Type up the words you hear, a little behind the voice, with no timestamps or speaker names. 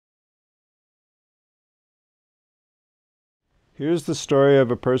Here's the story of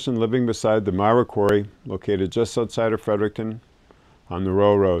a person living beside the Mira quarry, located just outside of Fredericton on the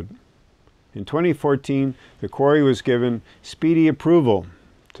Row Road. In 2014, the quarry was given speedy approval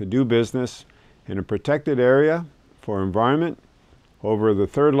to do business in a protected area for environment over the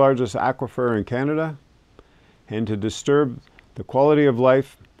third largest aquifer in Canada, and to disturb the quality of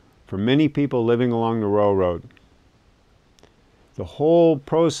life for many people living along the Row Road. The whole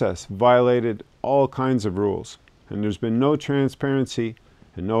process violated all kinds of rules, and there's been no transparency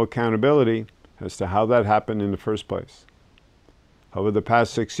and no accountability as to how that happened in the first place. Over the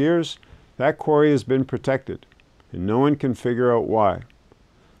past 6 years, that quarry has been protected, and no one can figure out why.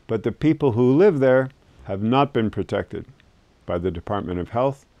 But the people who live there have not been protected by the Department of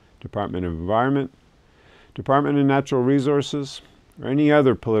Health, Department of Environment, Department of Natural Resources, or any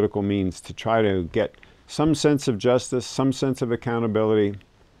other political means to try to get some sense of justice, some sense of accountability,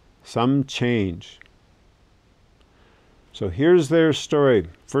 some change. So here's their story,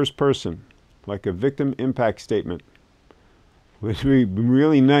 first person, like a victim impact statement. It would be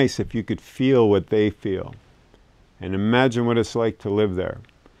really nice if you could feel what they feel and imagine what it's like to live there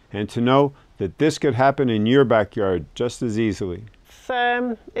and to know that this could happen in your backyard just as easily.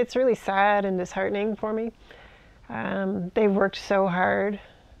 It's really sad and disheartening for me. They've worked so hard.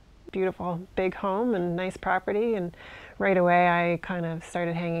 Beautiful big home and nice property, and right away I kind of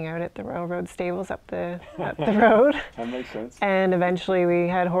started hanging out at the railroad stables up the road. That makes sense. And eventually we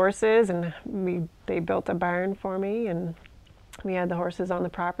had horses, and they built a barn for me, and we had the horses on the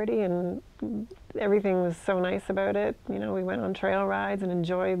property, and everything was so nice about it. You know, we went on trail rides and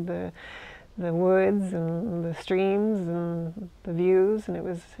enjoyed the woods and the streams and the views, and it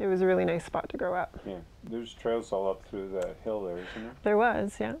was a really nice spot to grow up. Yeah, there's trails all up through the hill there, isn't there? There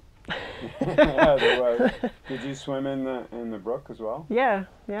was, yeah. Yeah, there was. Did you swim in the brook as well? Yeah,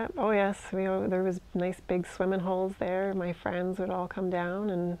 yeah. Oh yes, there was nice big swimming holes there. My friends would all come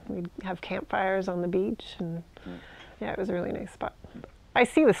down, and we'd have campfires on the beach, and yeah, it was a really nice spot. I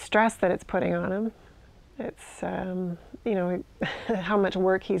see the stress that it's putting on him. It's you know, how much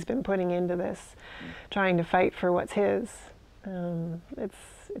work he's been putting into this, trying to fight for what's his.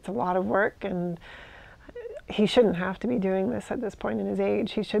 It's a lot of work, and he shouldn't have to be doing this at this point in his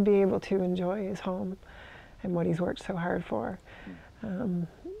age. He should be able to enjoy his home and what he's worked so hard for.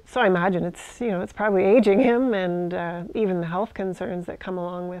 So I imagine it's, you know, it's probably aging him, and even the health concerns that come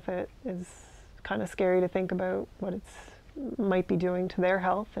along with it is kind of scary to think about what it's might be doing to their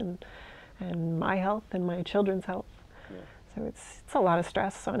health and my health and my children's health. Yeah. So it's a lot of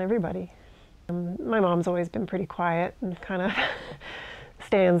stress on everybody. My mom's always been pretty quiet and kind of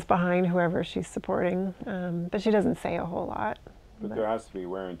stands behind whoever she's supporting, but she doesn't say a whole lot. But there has to be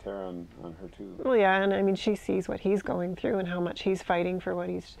wear and tear on her too. Well, yeah, and I mean, she sees what he's going through and how much he's fighting for what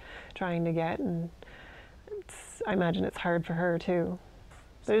he's trying to get, and I imagine it's hard for her too.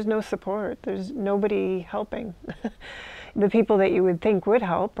 There's no support. There's nobody helping. The people that you would think would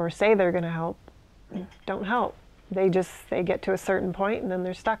help or say they're going to help don't help. They get to a certain point and then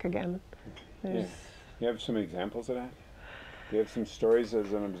they're stuck again. Yeah. You have some examples of that? Do you have some stories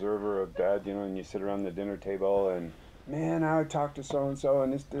as an observer of Dad, you know, and you sit around the dinner table and, man, I talked to so-and-so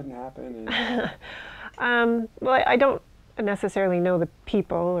and this didn't happen? And well, I don't necessarily know the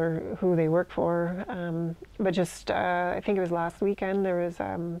people or who they work for, but just I think it was last weekend there was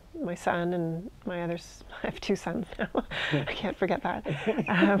my son and my others. I have two sons now. I can't forget that.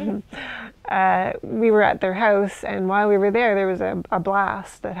 We were at their house, and while we were there was a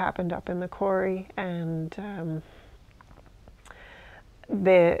blast that happened up in the quarry, and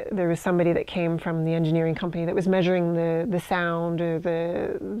there was somebody that came from the engineering company that was measuring the sound or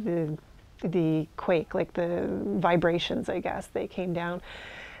the quake, like the vibrations, I guess. They came down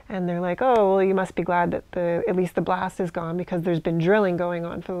and they're like, oh, well, you must be glad that at least the blast is gone, because there's been drilling going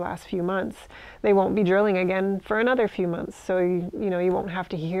on for the last few months. They won't be drilling again for another few months, so you know, you won't have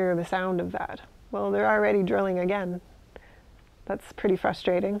to hear the sound of that. Well, they're already drilling again. That's pretty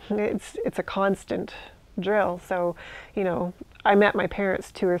frustrating. It's a constant drill. So, you know, I met my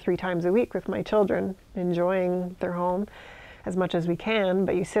parents 2 or 3 times a week with my children, enjoying their home as much as we can,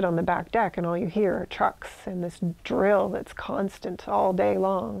 but you sit on the back deck and all you hear are trucks and this drill that's constant all day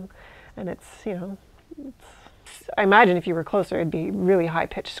long. And it's, you know, I imagine if you were closer it'd be really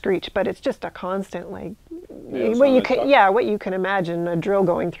high-pitched screech, but it's just a constant, like, what you can imagine a drill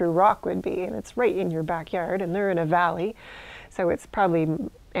going through rock would be, and it's right in your backyard, and they're in a valley, so it's probably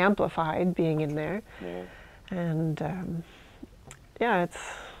amplified being in there. Yeah. And yeah,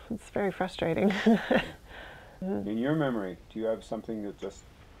 it's very frustrating. In your memory, do you have something that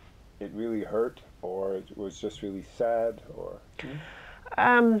it really hurt, or it was just really sad, or?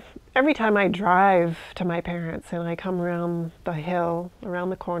 Every time I drive to my parents and I come around the hill, around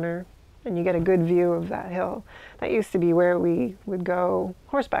the corner, and you get a good view of that hill, that used to be where we would go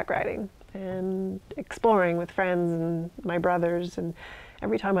horseback riding and exploring with friends and my brothers. And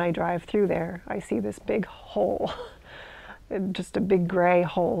every time I drive through there, I see this big hole, just a big gray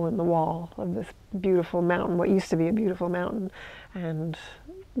hole in the wall of this beautiful mountain, what used to be a beautiful mountain. And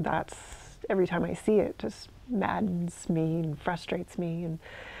that's, every time I see it, just maddens me and frustrates me. And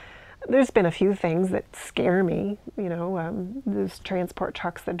there's been a few things that scare me, you know, those transport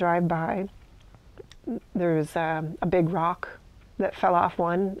trucks that drive by. There's a big rock that fell off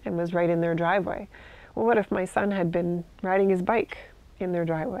one and was right in their driveway. Well, what if my son had been riding his bike in their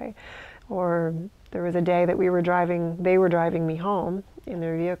driveway? Or there was a day that they were driving me home in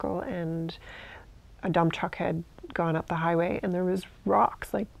their vehicle, and a dump truck had gone up the highway, and there was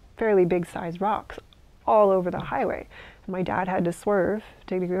rocks, like fairly big size rocks, all over the highway. My dad had to swerve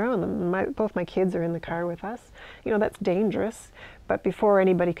to get around them. Both my kids are in the car with us. You know, that's dangerous. But before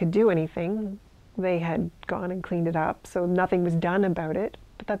anybody could do anything, they had gone and cleaned it up, so nothing was done about it.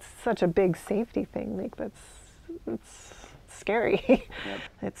 But that's such a big safety thing. Like, it's scary. Yep.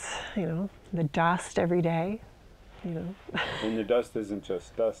 It's, you know, the dust every day, you know. And the dust isn't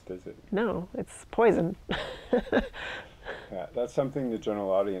just dust, is it? No, it's poison. Yeah, that's something the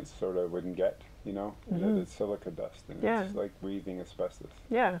general audience sort of wouldn't get, you know, Mm-hmm. that it's silica dust, and Yeah. it's like breathing asbestos.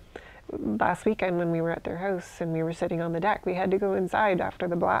 Yeah. Last weekend when we were at their house and we were sitting on the deck, we had to go inside after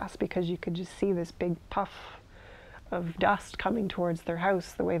the blast because you could just see this big puff of dust coming towards their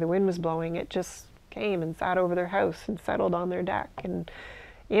house. The way the wind was blowing, it just came and sat over their house and settled on their deck and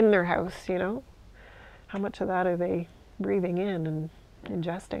in their house, you know. How much of that are they breathing in and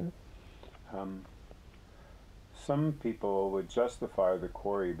ingesting? Some people would justify the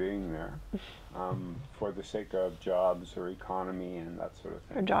quarry being there for the sake of jobs or economy and that sort of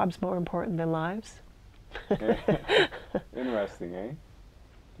Are thing. jobs more important than lives? Interesting, eh? Do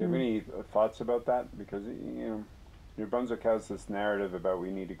you have any thoughts about that? Because, you know, New Brunswick has this narrative about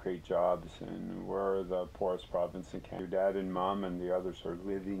we need to create jobs and we're the poorest province in Canada. Your dad and mom and the others are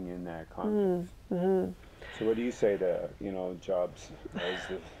living in that context. Mm-hmm. So what do you say to, you know, jobs as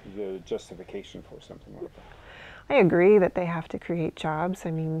the justification for something like that? I agree that they have to create jobs.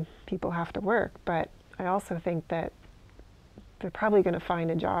 I mean, people have to work, but I also think that they're probably going to find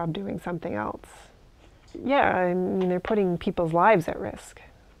a job doing something else. Yeah, I mean, they're putting people's lives at risk.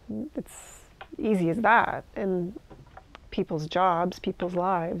 It's easy as that. And people's jobs, people's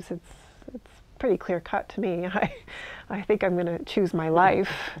lives, it's pretty clear cut to me. I think I'm going to choose my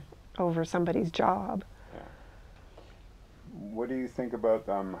life over somebody's job. What do you think about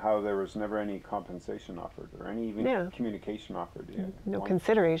how there was never any compensation offered or any even communication offered? Yeah. No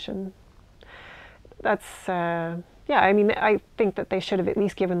consideration. That's, yeah, I mean, I think that they should have at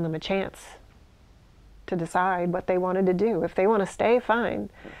least given them a chance to decide what they wanted to do. If they want to stay, fine,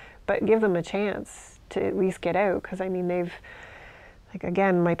 but give them a chance to at least get out. Because, I mean, like,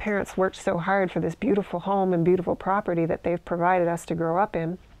 again, my parents worked so hard for this beautiful home and beautiful property that they've provided us to grow up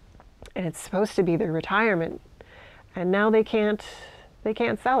in, and it's supposed to be their retirement. And now they can't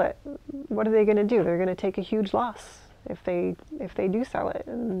sell it. What are they going to do? They're going to take a huge loss if they do sell it,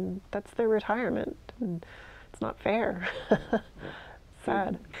 and that's their retirement. And it's not fair.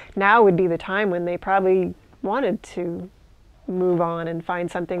 Sad. Now would be the time when they probably wanted to move on and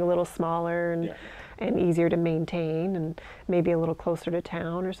find something a little smaller and easier to maintain, and maybe a little closer to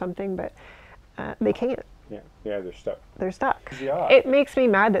town or something. But they can't. Yeah, they're stuck. They're stuck. Yeah. It makes me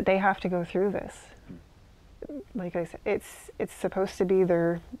mad that they have to go through this. Like I said, it's supposed to be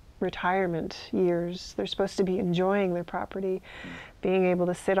their retirement years. They're supposed to be enjoying their property, being able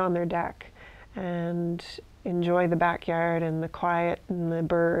to sit on their deck and enjoy the backyard and the quiet and the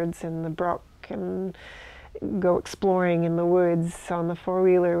birds and the brook and go exploring in the woods on the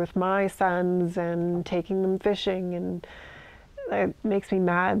four-wheeler with my sons and taking them fishing. And it makes me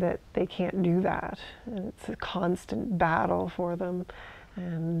mad that they can't do that. And it's a constant battle for them.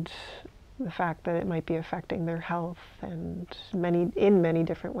 And the fact that it might be affecting their health and in many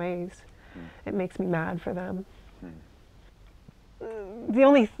different ways. It makes me mad for them.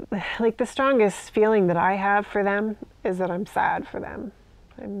 The strongest feeling that I have for them is that I'm sad for them.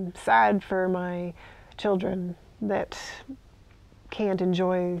 I'm sad for my children that can't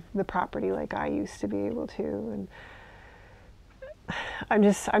enjoy the property like I used to be able to. And I'm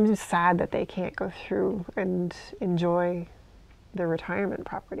just sad that they can't go through and enjoy their retirement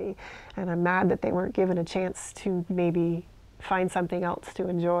property, and I'm mad that they weren't given a chance to maybe find something else to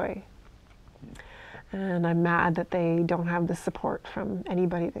enjoy. And I'm mad that they don't have the support from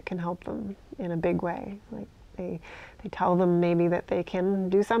anybody that can help them in a big way. Like, They tell them maybe that they can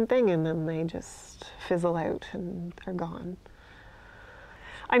do something, and then they just fizzle out and are gone.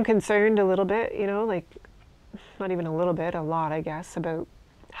 I'm concerned a little bit, you know, like not even a little bit, a lot, I guess, about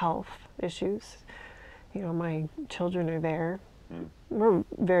health issues. You know, my children are there. We're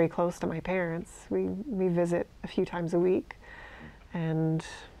very close to my parents. We visit a few times a week, and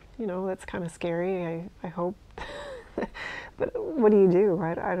you know, that's kind of scary. I hope. But what do you do?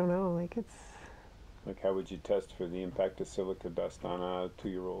 I don't know. Like, it's like, how would you test for the impact of silica dust on a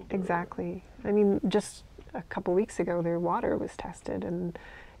 2-year-old? exactly. I mean, just a couple weeks ago, their water was tested and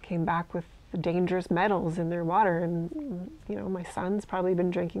came back with dangerous metals in their water, and you know, my son's probably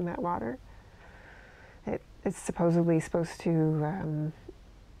been drinking that water. It's supposedly supposed to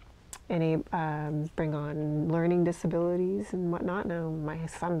bring on learning disabilities and whatnot. Now, my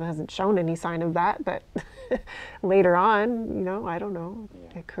son hasn't shown any sign of that, but later on, you know, I don't know,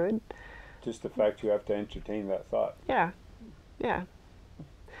 it could. Just the fact you have to entertain that thought. Yeah, yeah.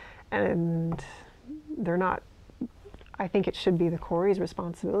 And they're not, I think it should be the quarry's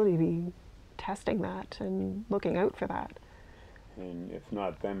responsibility to be testing that and looking out for that. And if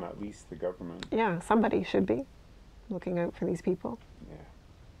not them, at least the government. Yeah, somebody should be looking out for these people. Yeah.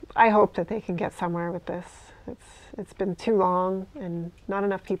 I hope that they can get somewhere with this. It's been too long, and not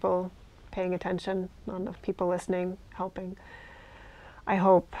enough people paying attention, not enough people listening, helping. I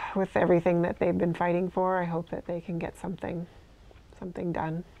hope with everything that they've been fighting for, I hope that they can get something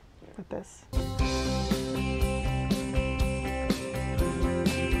done with this.